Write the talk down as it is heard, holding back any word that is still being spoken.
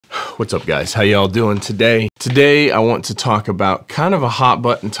What's up, guys? How y'all doing today? Today I want to talk about kind of a hot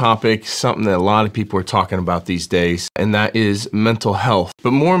button topic, something that a lot of people are talking about these days, and that is mental health. But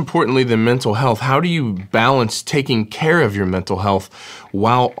more importantly than mental health, how do you balance taking care of your mental health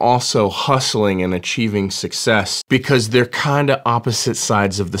while also hustling and achieving success? Because they're kind of opposite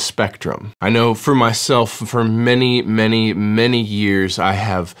sides of the spectrum. I know for myself, for many years, I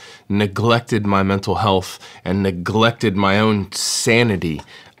have neglected my mental health and neglected my own sanity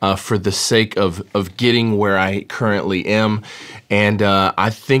for the sake of getting where I currently am. And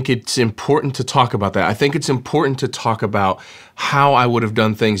I think it's important to talk about that. I think it's important to talk about how I would have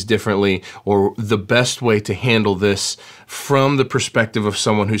done things differently, or the best way to handle this from the perspective of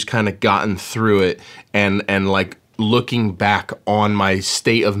someone who's kind of gotten through it and like looking back on my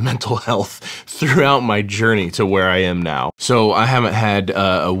state of mental health throughout my journey to where I am now. So I haven't had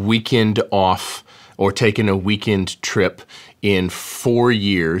a weekend off or taken a weekend trip in 4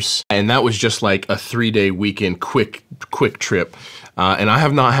 years, and that was just like a 3-day weekend quick trip. And I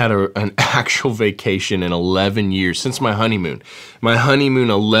have not had an actual vacation in 11 years, since my honeymoon. My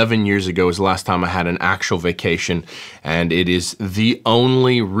honeymoon 11 years ago was the last time I had an actual vacation, and it is the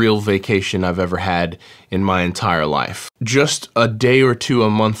only real vacation I've ever had in my entire life. Just a day or two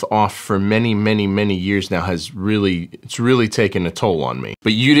a month off for many years now it's really taken a toll on me.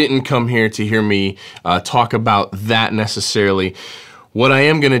 But you didn't come here to hear me talk about that necessarily. What I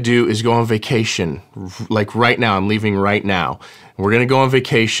am gonna do is go on vacation, like right now. I'm leaving right now. We're gonna go on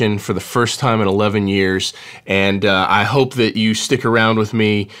vacation for the first time in 11 years, and I hope that you stick around with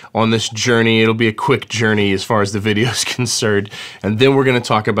me on this journey. It'll be a quick journey as far as the video is concerned, and then we're gonna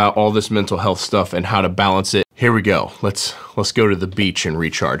talk about all this mental health stuff and how to balance it. Here we go. Let's go to the beach and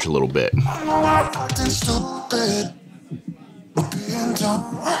recharge a little bit. I know I'm acting stupid, but being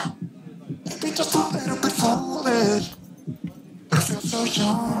dumb, maybe just a little bit foolish. I feel so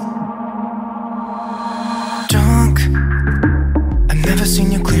young. Drunk, I've never seen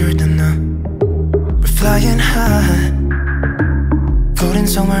you clearer than now. We're flying high, floating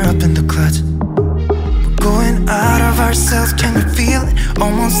somewhere up in the clouds. We're going out of ourselves, can you feel it?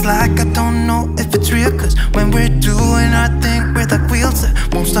 Almost like I don't know if it's real, cause when we're doing our thing, we're like wheels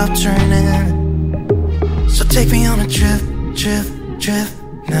that won't stop turning. So take me on a trip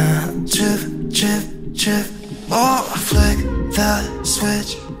now, trip. Oh, flick the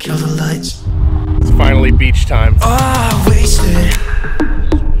switch, kill the lights. It's finally beach time. Oh, wasted.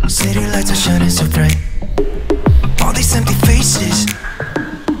 City lights are shining so bright. All these empty faces,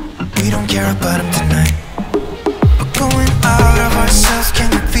 we don't care about them tonight. We're going out of ourselves,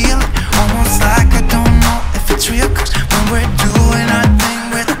 can you feel it? Almost like I don't know if it's real, cause when we're doing our thing,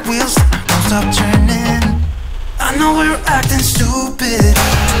 we're the wheels that won't stop turning. I know we're acting stupid,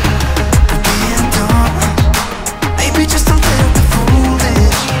 we're being dumb, maybe just a little bit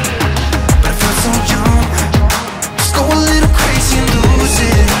foolish, but I feel so young. Just go a little crazy and lose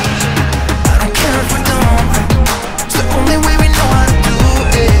it. I don't care if we're dumb, it's the only way we know how to do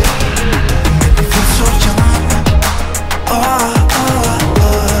it. You make me feel so young.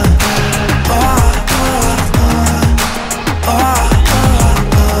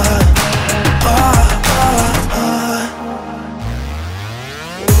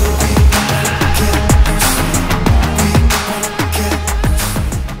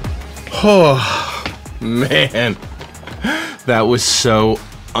 Oh, man, that was so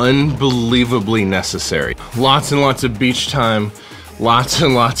unbelievably necessary. Lots and lots of beach time, lots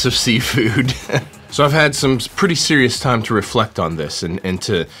and lots of seafood. So I've had some pretty serious time to reflect on this and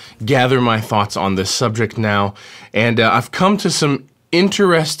to gather my thoughts on this subject now. And I've come to some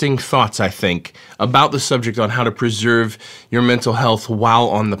interesting thoughts, I think, about the subject on how to preserve your mental health while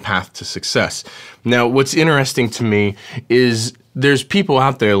on the path to success. Now, what's interesting to me is there's people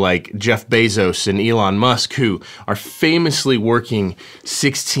out there like Jeff Bezos and Elon Musk who are famously working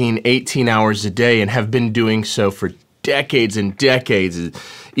 16, 18 hours a day and have been doing so for decades and decades.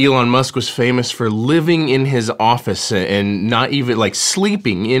 Elon Musk was famous for living in his office and not even like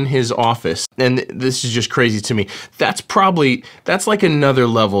sleeping in his office. And this is just crazy to me. That's like another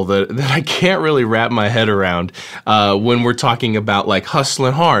level that I can't really wrap my head around when we're talking about like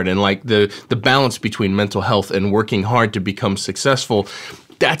hustling hard and like the balance between mental health and working hard to become successful.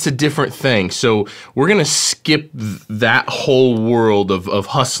 That's a different thing. So we're gonna skip that whole world of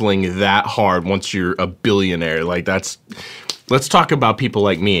hustling that hard once you're a billionaire. Like let's talk about people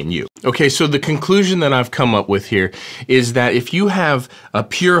like me and you. Okay, so the conclusion that I've come up with here is that if you have a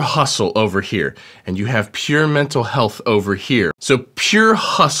pure hustle over here and you have pure mental health over here, so pure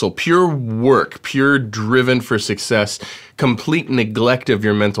hustle, pure work, pure driven for success, complete neglect of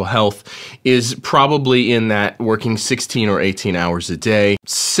your mental health is probably in that working 16 or 18 hours a day,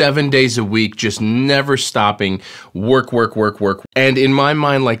 7 days a week, just never stopping, work, work, work, work. And in my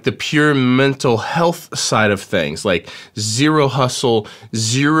mind, like the pure mental health side of things, like zero hustle,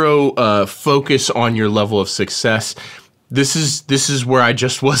 zero focus on your level of success, this is where I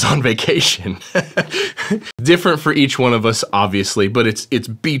just was on vacation. Different for each one of us, obviously, but it's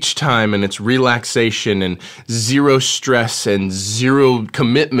beach time and it's relaxation and zero stress and zero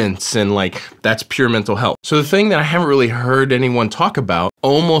commitments, and like that's pure mental health. So the thing that I haven't really heard anyone talk about,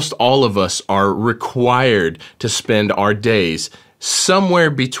 almost all of us are required to spend our days somewhere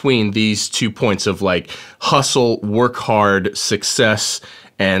between these 2 points of like hustle, work hard, success,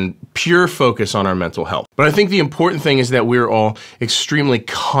 and pure focus on our mental health. But I think the important thing is that we're all extremely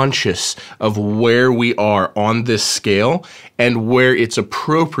conscious of where we are on this scale and where it's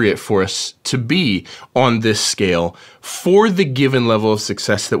appropriate for us to be on this scale for the given level of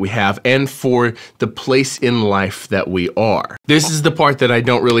success that we have and for the place in life that we are. This is the part that I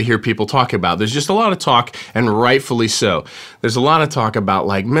don't really hear people talk about. There's just a lot of talk, and rightfully so. There's a lot of talk about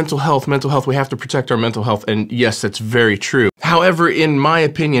like mental health, we have to protect our mental health, and yes, that's very true. However, in my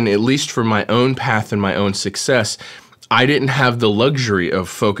opinion, at least for my own path and my own success, I didn't have the luxury of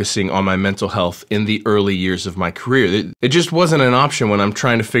focusing on my mental health in the early years of my career. It just wasn't an option when I'm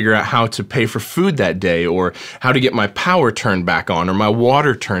trying to figure out how to pay for food that day, or how to get my power turned back on, or my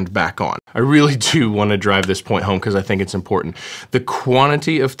water turned back on. I really do want to drive this point home because I think it's important. The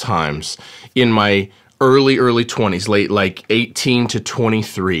quantity of times in my early 20s, late like 18 to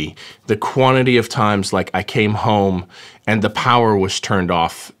 23, the quantity of times like I came home and the power was turned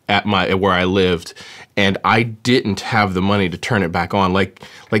off at where I lived, and I didn't have the money to turn it back on. Like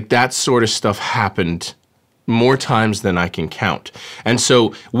that sort of stuff happened more times than I can count. And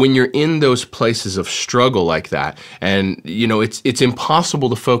so when you're in those places of struggle like that, and you know, it's impossible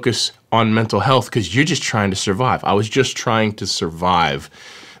to focus on mental health because you're just trying to survive. I was just trying to survive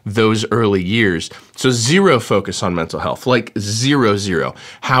those early years. So zero focus on mental health, like zero.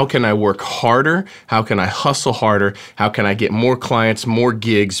 How can I work harder? How can I hustle harder? How can I get more clients, more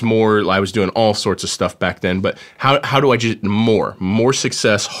gigs, I was doing all sorts of stuff back then, but how do I just more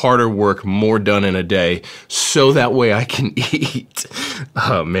success, harder work, more done in a day, so that way I can eat.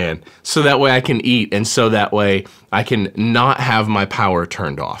 Oh man. So that way I can eat, and so that way I can not have my power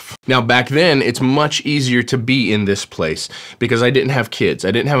turned off. Now back then, it's much easier to be in this place because I didn't have kids. I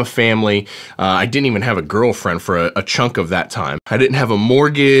didn't have a family. I didn't even have a girlfriend for a chunk of that time. I didn't have a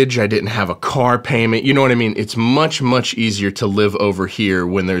mortgage. I didn't have a car payment. You know what I mean? It's much easier to live over here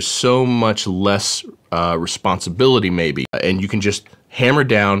when there's so much less responsibility maybe, and you can just hammer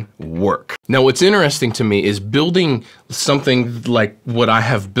down, work. Now, what's interesting to me is building something like what I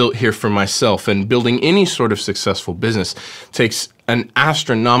have built here for myself, and building any sort of successful business takes an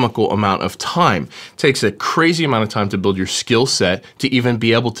astronomical amount of time. It takes a crazy amount of time to build your skill set to even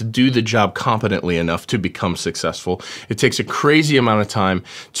be able to do the job competently enough to become successful. It takes a crazy amount of time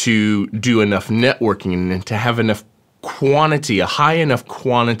to do enough networking and to have enough quantity, a high enough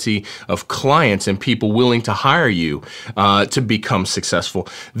quantity of clients and people willing to hire you to become successful.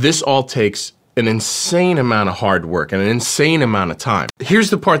 This all takes an insane amount of hard work and an insane amount of time. Here's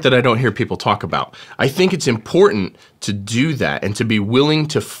the part that I don't hear people talk about. I think it's important to do that and to be willing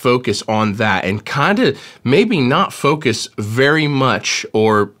to focus on that and kind of maybe not focus very much,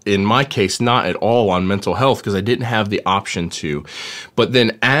 or in my case, not at all on mental health because I didn't have the option to. But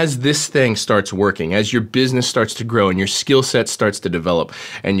then as this thing starts working, as your business starts to grow and your skill set starts to develop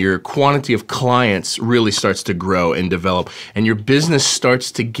and your quantity of clients really starts to grow and develop and your business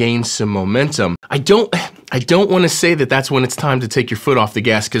starts to gain some momentum, I don't want to say that that's when it's time to take your foot off the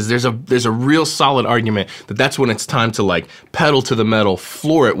gas, because there's a real solid argument that that's when it's time to like pedal to the metal,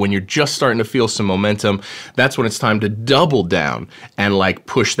 floor it when you're just starting to feel some momentum. That's when it's time to double down and like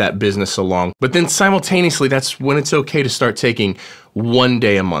push that business along. But then simultaneously, that's when it's okay to start taking 1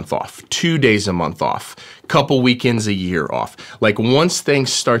 day a month off, 2 days a month off, couple weekends a year off. Like once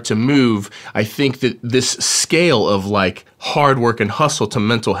things start to move, I think that this scale of like hard work and hustle to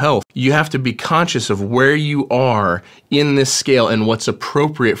mental health, you have to be conscious of where you are in this scale and what's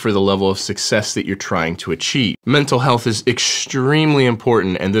appropriate for the level of success that you're trying to achieve. Mental health is extremely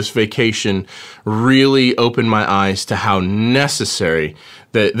important, and this vacation really opened my eyes to how necessary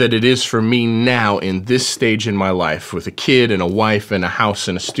that it is for me now in this stage in my life with a kid and a wife wife and a house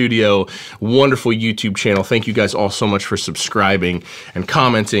and a studio, wonderful YouTube channel. Thank you guys all so much for subscribing and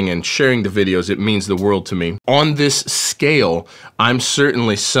commenting and sharing the videos. It means the world to me. On this scale, I'm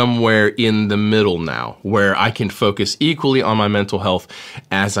certainly somewhere in the middle now, where I can focus equally on my mental health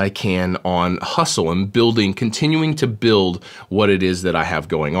as I can on hustle and building, continuing to build what it is that I have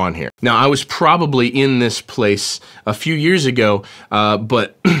going on here. Now, I was probably in this place a few years ago,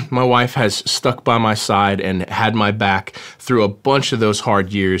 but my wife has stuck by my side and had my back through a bunch of those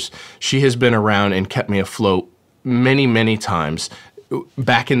hard years. She has been around and kept me afloat many, many times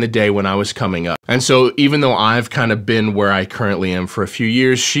back in the day when I was coming up. And so even though I've kind of been where I currently am for a few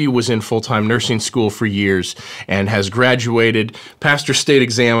years, she was in full-time nursing school for years and has graduated, passed her state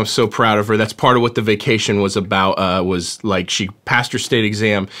exam. I'm so proud of her. That's part of what the vacation was about, was like she passed her state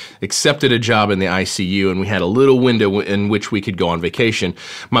exam, accepted a job in the ICU, and we had a little window in which we could go on vacation.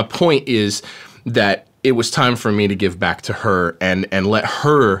 My point is that it was time for me to give back to her and let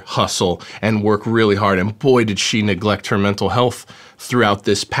her hustle and work really hard. And boy, did she neglect her mental health throughout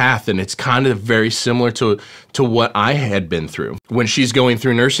this path. And it's kind of very similar to what I had been through. When she's going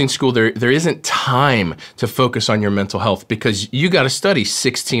through nursing school, there isn't time to focus on your mental health because you got to study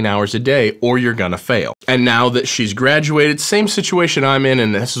 16 hours a day or you're gonna fail. And now that she's graduated, same situation I'm in,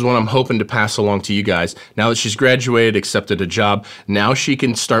 and this is what I'm hoping to pass along to you guys. Now that she's graduated, accepted a job, now she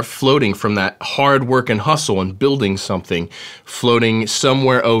can start floating from that hard work and hustle and building something, floating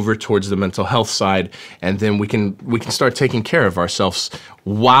somewhere over towards the mental health side, and then we can start taking care of ourselves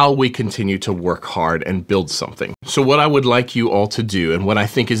while we continue to work hard and build something. So what I would like you all to do, and what I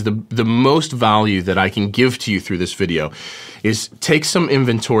think is the most value that I can give to you through this video, is take some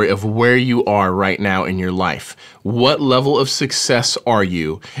inventory of where you are right now in your life. What level of success are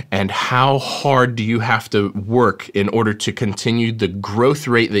you, and how hard do you have to work in order to continue the growth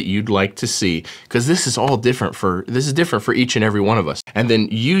rate that you'd like to see? Because this is different for each and every one of us. And then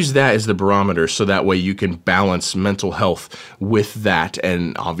use that as the barometer so that way you can balance mental health with that.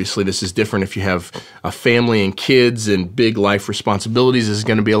 And obviously this is different if you have a family and kids and big life responsibilities. This is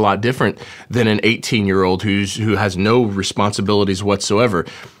going to be a lot different than an 18-year-old who has no responsibilities whatsoever.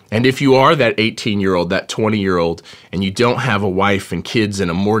 And if you are that 18-year-old, that 20-year-old, and you don't have a wife and kids and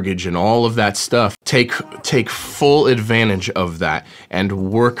a mortgage and all of that stuff, take full advantage of that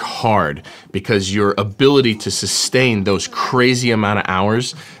and work hard, because your ability to sustain those crazy amount of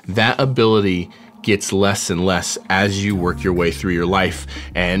hours, that ability gets less and less as you work your way through your life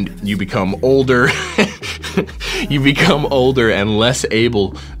and you become older. You become older and less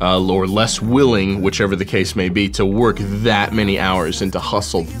able or less willing, whichever the case may be, to work that many hours and to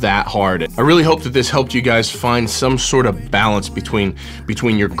hustle that hard. I really hope that this helped you guys find some sort of balance between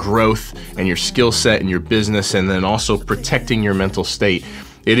your growth and your skill set and your business, and then also protecting your mental state.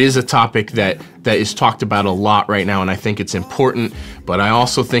 It is a topic that is talked about a lot right now, and I think it's important, but I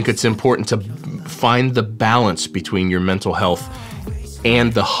also think it's important to find the balance between your mental health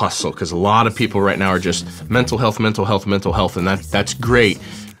and the hustle, because a lot of people right now are just mental health, and that's great,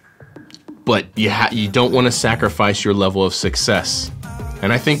 but you don't want to sacrifice your level of success.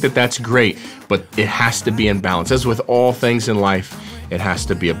 And I think that that's great, but it has to be in balance. As with all things in life, it has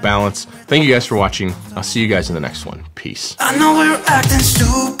to be a balance. Thank you guys for watching. I'll see you guys in the next one. Peace. I know we're acting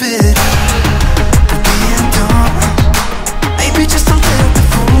stupid.